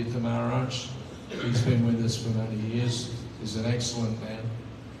Vallabh Tirtha Maharaj. He's been with us for many years. He's an excellent man.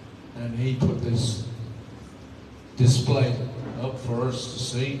 And he put this display up for us to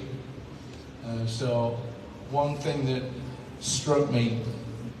see. So one thing that struck me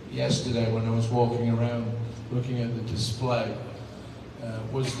yesterday when I was walking around looking at the display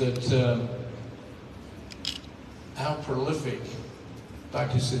was that how prolific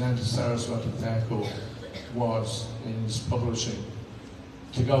Bhaktisiddhanta Saraswati Thakur was in his publishing.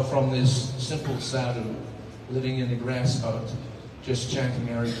 To go from this simple sadhu living in a grass hut, just chanting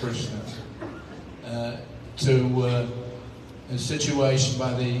Hare Krishna, to a situation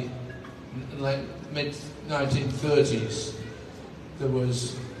by the mid-1930s. There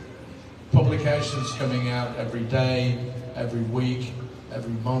was publications coming out every day, every week,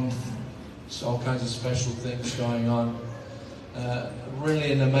 every month. So all kinds of special things going on.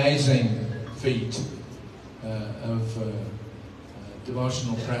 Really an amazing feat of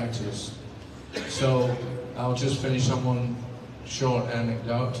devotional practice. So I'll just finish on one short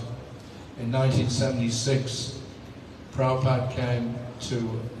anecdote. In 1976, Prabhupada came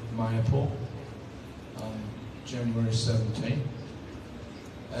to Mayapur on January 17,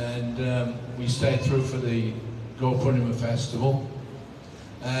 and we stayed through for the Gopurnima festival.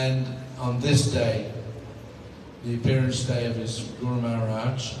 And on this day, the appearance day of his Guru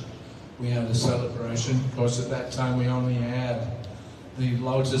Maharaj, we had a celebration. Of course, at that time we only had the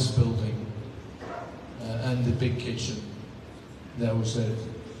Lotus building and the big kitchen. That was it.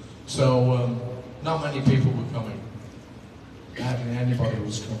 So not many people were coming. Hardly anybody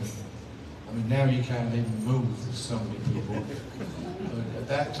was coming. I mean, now you can't even move, there's so many people. But at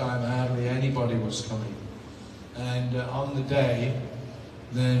that time, hardly anybody was coming. And on the day,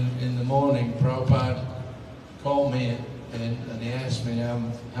 then in the morning, Prabhupada called me and he asked me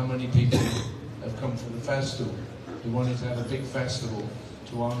how many people have come for the festival. He wanted to have a big festival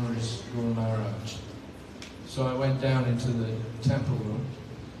to honor his Guru Maharaj. So I went down into the temple room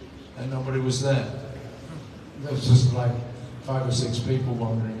and nobody was there. There was just like 5 or 6 people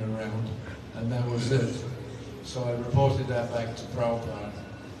wandering around, and that was it. So I reported that back to Prabhupada,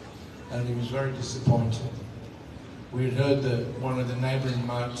 and he was very disappointed. We had heard that one of the neighboring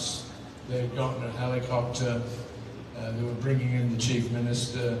mats, they had gotten a helicopter, they were bringing in the chief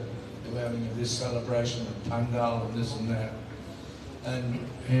minister, they were having this celebration of Pandal and this and that. And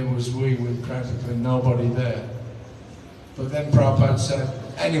here was we with practically nobody there. But then Prabhupada said,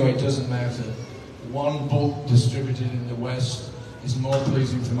 anyway, it doesn't matter. One book distributed in the West is more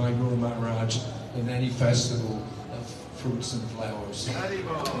pleasing to my Guru Maharaj than any festival of fruits and flowers. We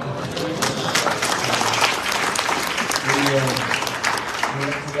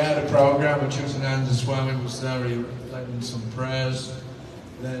had a program, Achyutananda Swami was there, he led in some prayers.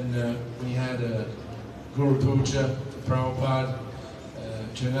 Then we had a Guru Puja for Prabhupada.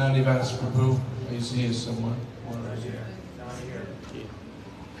 Janadivas Prabhu, he's here somewhere. Where is he?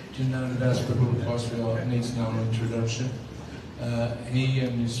 Janadivas Prabhu, of course, we all needs no introduction. He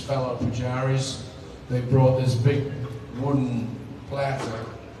and his fellow pujaris, they brought this big wooden platter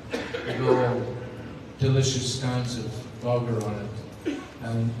with all delicious kinds of bhoga on it.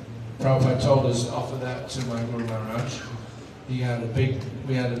 And Prabhupada told us, offer that to my Guru Maharaj. We had a big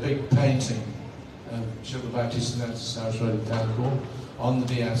painting of Srila Bhaktisiddhanta Saraswati Thakur on the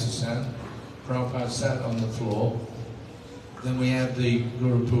Vyasa. Prabhupada sat on the floor, Then we had the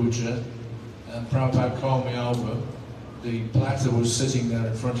Guru Puja, and Prabhupada called me over. The platter was sitting there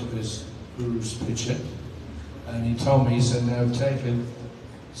in front of his Guru's picture, and he told me, he said, now take a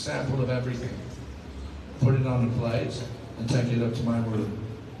sample of everything, put it on a plate, and take it up to my room.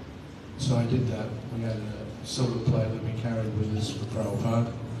 So I did that. We had a silver plate that we carried with us for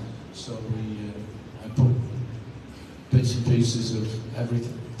Prabhupada. So I put bits and pieces of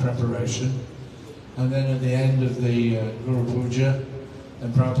everything, preparation. And then at the end of the Guru Puja,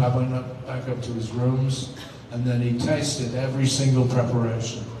 then Prabhupada went back up to his rooms, and then he tasted every single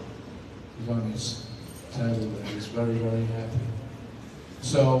preparation. He was on his table there. He was very, very happy.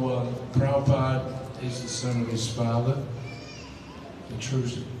 So Prabhupada is the son of his father, the true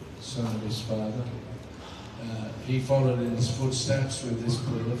son of his father. He followed in his footsteps with this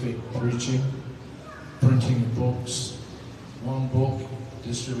prolific preaching, printing of books. One book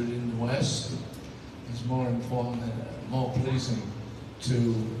distributed in the West is more important and more pleasing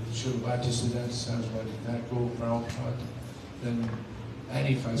to Srila Bhaktisiddhanta Saraswati Thakur, Prabhupada, than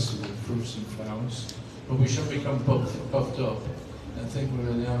any festival of fruits and flowers. But we should become puffed up and think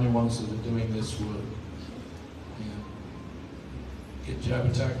we're the only ones that are doing this work.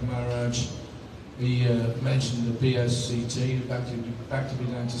 Jabatak Maharaj, he mentioned the BSCT, the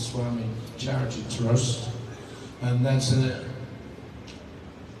Bhaktivedanta Swami Charity Trust, and that's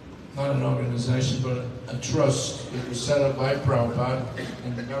not an organization, but a trust. It was set up by Prabhupada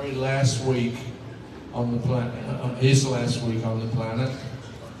in the very last week on the planet, his last week on the planet,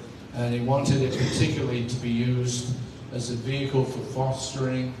 and he wanted it particularly to be used as a vehicle for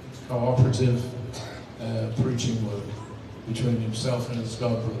fostering cooperative preaching work between himself and his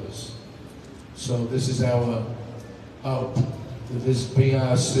God brothers. So this is our hope, that this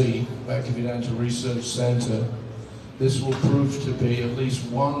BRC, Bhaktivedanta Research Center, this will prove to be at least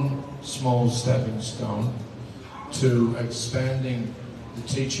one small stepping stone to expanding the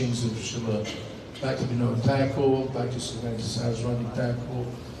teachings of Srila Bhaktivedanta Thakur, Bhaktisiddhanta Saraswati Thakur,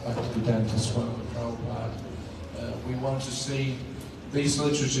 Bhaktivedanta Swami Prabhupada. We want to see these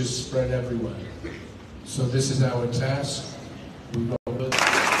literatures spread everywhere. So this is our task. We go with.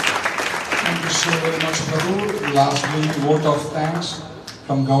 Thank you so very much, Prabhu. Lastly, vote of thanks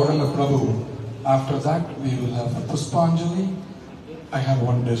from Gaudiya Prabhu. After that, we will have a Puspanjali. I have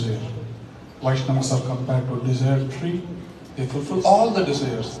one desire. Vaishnavas are compared to a desire tree. They fulfill all the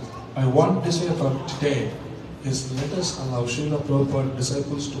desires. My one desire for today is let us allow Srila Prabhupada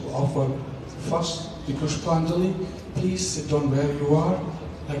disciples to offer first the Pushpanjali. Please sit down where you are.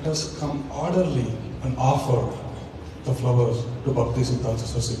 Let us come orderly and offer the flowers to Bhaktisiddhanta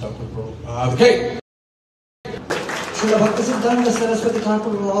Saraswati Thakur. Okay. Srila Bhaktisiddhanta Saraswati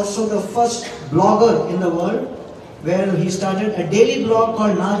Thakur was also the first blogger in the world, where he started a daily blog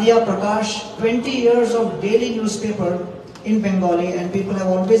called Nadia Prakash, 20 years of daily newspaper in Bengali, and people have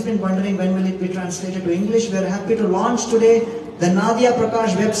always been wondering when will it be translated to English. We are happy to launch today the Nadia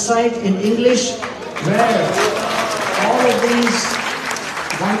Prakash website in English, where all of these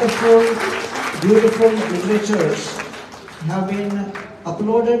wonderful, beautiful literatures have been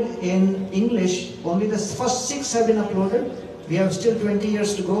uploaded in English. Only the first 6 have been uploaded. We have still 20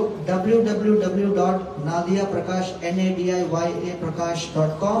 years to go.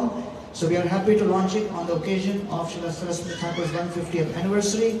 www.nadiyaprakash.com. So we are happy to launch it on the occasion of Srila Saraswati Thakur's 150th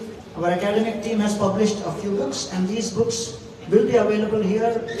anniversary. Our academic team has published a few books, and these books will be available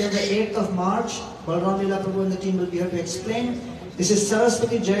here till the 8th of March. Balram Leela Prabhu and the team will be here to explain. This is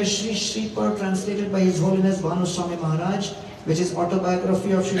Saraswati Jayashri Shripar, translated by His Holiness Bhanu Swami Maharaj, which is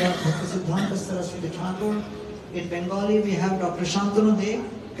autobiography of Srila Bhaktisiddhanta Saraswati Thakur. In Bengali, we have Dr. Shantanu De, you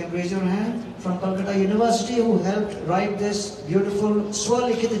can raise your hand, from Kolkata University, who helped write this beautiful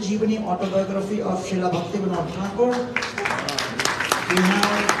Swalikita Jeevani autobiography of Srila Bhaktivedanta Thakur. We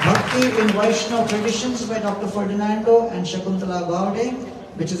have Bhakti in Vaishnava Traditions by Dr. Ferdinando and Shakuntala Gaude,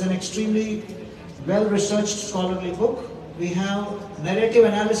 which is an extremely well-researched scholarly book. We have narrative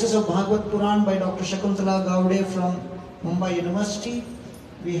analysis of Bhagavad Puran by Dr. Shakuntala Gaude from Mumbai University.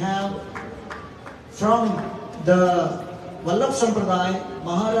 We have from the Vallabh Sampradaya,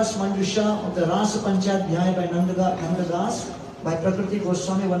 Maharas Manjusha of the Rasa Panchadhyaya by Nandadas, by Prakriti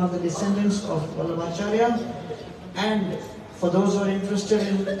Goswami, one of the descendants of Gaudiya Acharya. And for those who are interested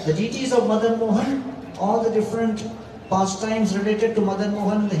in the deities of Madan Mohan, all the different pastimes related to Madan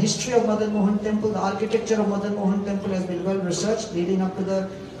Mohan, the history of Madan Mohan temple, the architecture of Madan Mohan temple has been well researched, leading up to the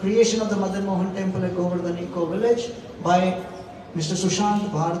creation of the Madan Mohan temple at Govardhan Eco Village by Mr. Sushant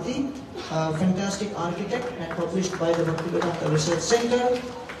Bharti, a fantastic architect, and published by the Bhaktivedanta Research Center.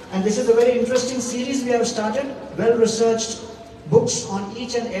 And this is a very interesting series we have started, well-researched books on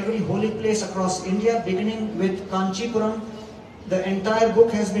each and every holy place across India, beginning with Kanchipuram, The entire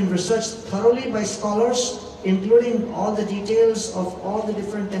book has been researched thoroughly by scholars, including all the details of all the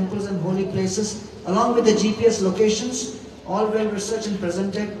different temples and holy places, along with the GPS locations, all well researched and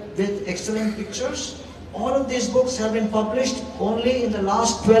presented with excellent pictures. All of these books have been published only in the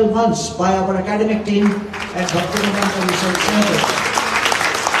last 12 months by our academic team at Bhaktivedanta Research Center.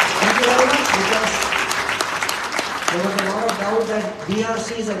 Thank you very much, because there was a lot of doubt that BRC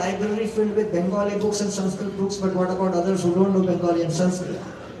is a library filled with Bengali books and Sanskrit books, but what about others who don't know Bengali and Sanskrit?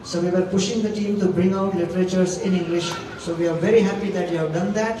 So we were pushing the team to bring out literatures in English. So we are very happy that you have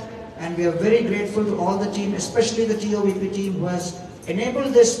done that, and we are very grateful to all the team, especially the TOVP team who has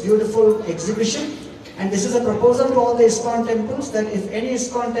enabled this beautiful exhibition. And this is a proposal to all the ISKCON temples that if any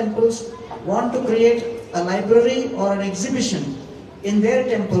ISKCON temples want to create a library or an exhibition in their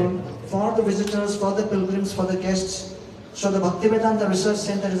temple for the visitors, for the pilgrims, for the guests, so the Bhaktivedanta Research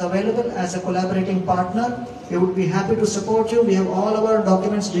Center is available as a collaborating partner. We would be happy to support you. We have all our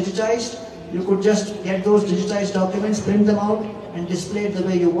documents digitized. You could just get those digitized documents, print them out and display it the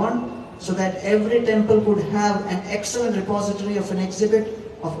way you want, so that every temple could have an excellent repository of an exhibit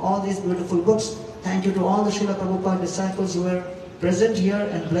of all these beautiful books. Thank you to all the Srila Prabhupada disciples who were present here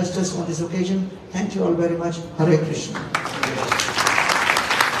and blessed us on this occasion. Thank you all very much. Hare Krishna.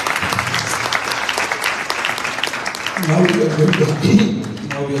 Now we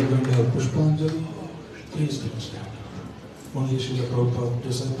are going to have Pushpanjali. Please don't stand. Only Srila Prabhupada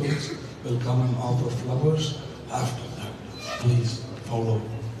disciples will come and offer flowers. After that, please follow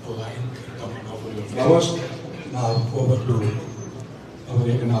the line and come and offer your flowers. Now over to our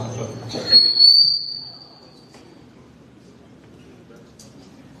Inaugurates.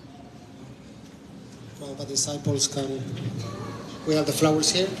 Prabhupada disciples come. We have the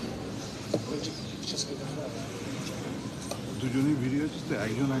flowers here. দুজনেই video আছে তো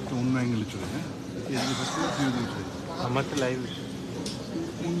একজন একটা অন্য অ্যাঙ্গেলে চলে যায় এদিকে ফার্স্ট করে দুজন চলে আমার তো live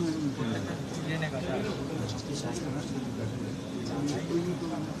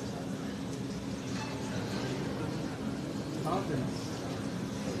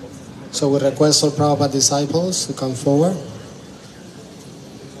So we request all Prabhupada disciples to come forward.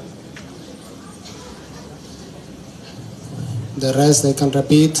 The rest they can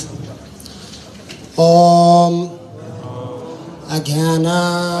repeat. Om Ajnana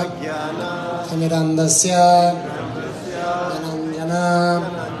Timirandasya Dhananjana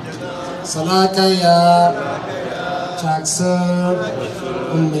Salakaya Chaksur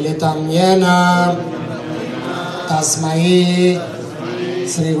Ummilitam Yena Tasmai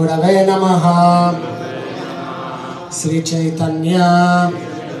Sri Gurave Namaha Sri Chaitanya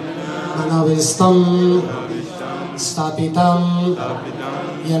Manavistam Stapitam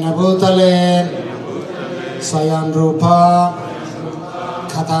Yena Bhutale Swayam Rupa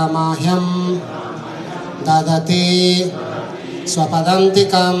Khatamahyam Dadati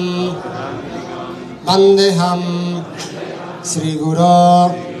Swapadantikam Vandeham Sri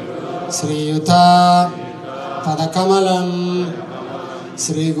Guru Sri Yuta Padakamalam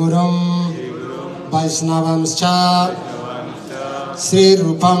Sri Gurum Vaishnavamscha Sri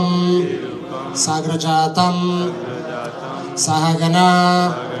Rupam Sagrajatam Sahagana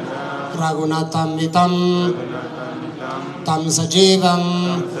Raghunatamvitam Tam Sajivam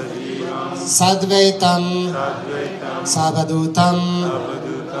Sadvaitam Savadutam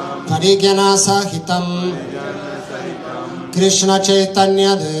Parigyana Sahitam Krishna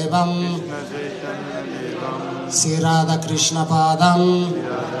Chaitanya Devam Sri Radha Krishna Padam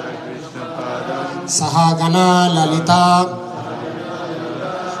Sahagana Lalita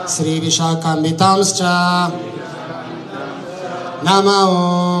Sri Vishakamitamscha Nama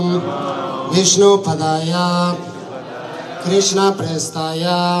Om Vishnu Padaya Krishna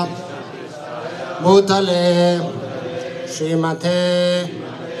Prestaya Bhutale Srimate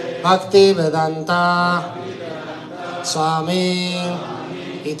Bhaktivedanta Swami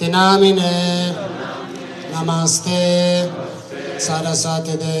Itinamine Namaste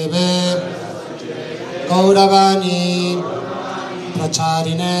Saraswati Deve Gauravani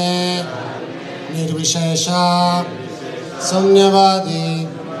Pracharine Nirvishesha Sunyavadi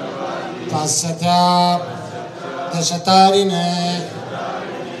Pasyatya Dashatarine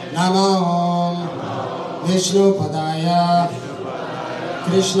Nama Om Vishnu Padaya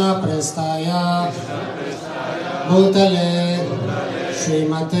Krishna Prestaya Bhutale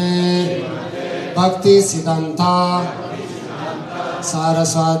Srimate Bhaktisiddhanta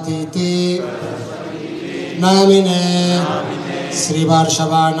Saraswati Namine Sri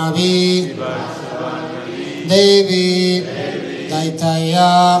Varshava-navi Devi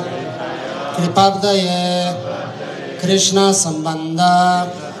Daitaya Kripabdaye Krishna Sambandha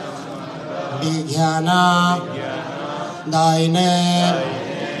Vijnana दायिने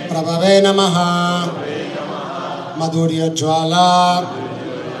प्रभवे नमः मधुर्य ज्वाला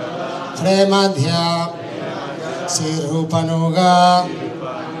प्रेमाध्या श्रीरूपनुगा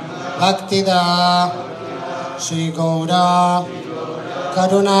भक्तिदा श्री गौरा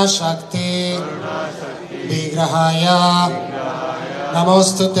करुणा शक्ति विग्रहाय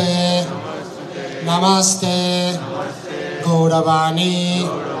नमोस्तुते नमस्ते गौरवाणी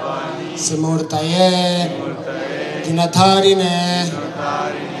सिमूर्तये दिनधारिणे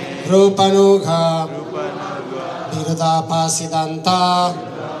रूपनुगा विरुदापासिदन्ता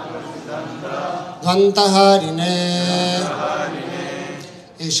द्वन्तहारिणे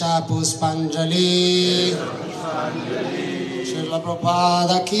ईशा पुष्पांजलि श्रील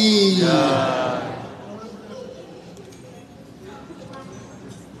प्रभुपाद की।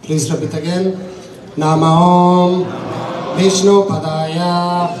 Please repeat again. Nama Om Vishnu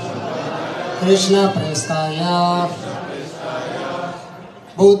Padaya Krishna Prestaya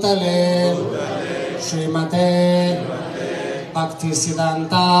Bhutale Srimate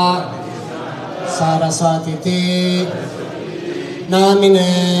Bhaktisiddhanta Saraswati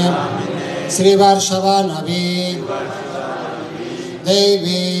Namine Sri Varshava-navi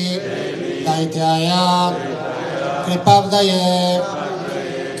Devi Daityaya Kripavdaye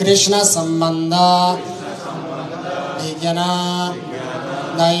Krishna Sambandha Vigyana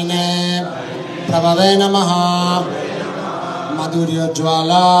Daine Prabhave Namaha Madhurya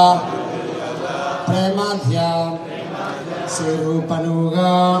Jwala Premadhya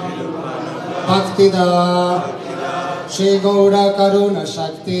Sirupanuga Bhaktida Shri Gaura Karuna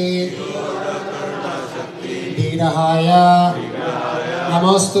Shakti Virahaya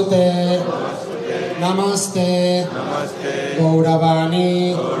Namostute Namaste Gauravani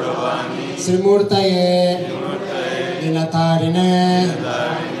Srimurtaye Dinatarine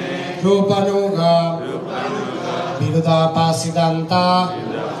Rupanuga Virudapasidanta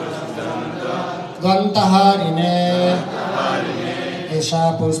Dvantaharine Esha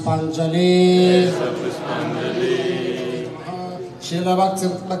Puspanjali Srila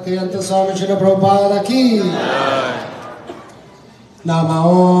Bhaktivedanta Swami Srila Prabhupada ki. Nama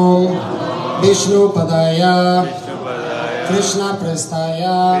Om Vishnu Padaya Krishna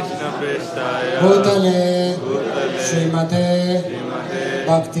Prestaya Bhutale Srimate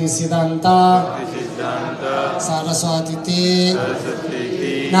Bhaktisiddhanta Saraswati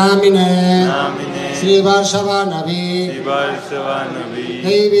Namine Sri Varshava-navi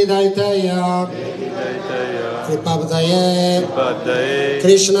Devi Daityaya Kripavdaye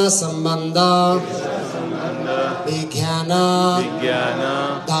Krishna Sambandha Vigyana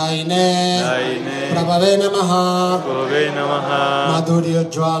Daine Prabhave Namaha Madhurya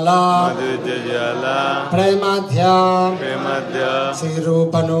Jwala Premadhya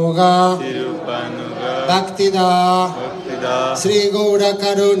Sirupanuga Bhaktida Sri Gaura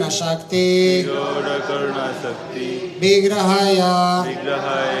Karuna Shakti Vigrahaya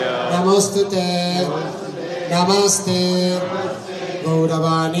Namostute Namaste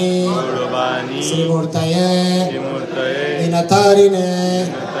Gauravani Srimurtaye Dinatarine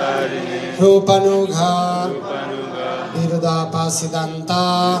Rupanuga Virudapasidanta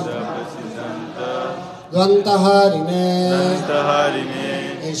Dvantaharine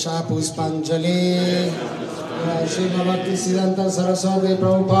Esha Puspanjali Srila Bhaktisiddhanta Saraswati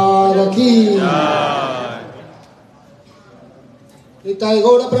Prabhupada ki. Nitai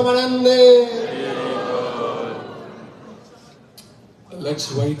Gaura Pramanande.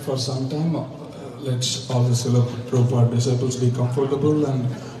 Let's wait for some time. Let's all the Srila Prabhupada disciples be comfortable and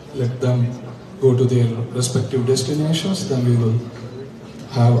let them go to their respective destinations. Then we will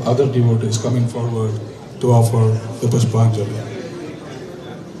have other devotees coming forward to offer the Pushpanjali.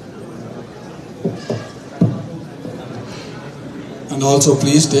 And also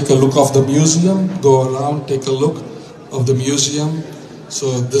please take a look of the museum. Go around, take a look of the museum.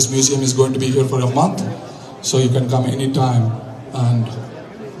 So this museum is going to be here for a month. So you can come anytime and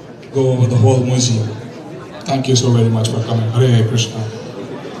go over the whole museum. Thank you so very much for coming. Hare Krishna.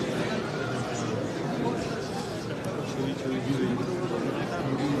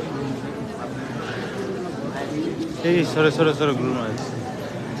 Hey, sorry, Guru Maharaj.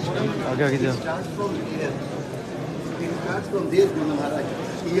 आगे जाओ. It starts from there, Guru Maharaj,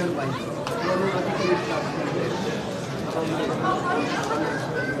 nearby.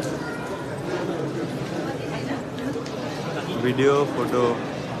 Video, photo.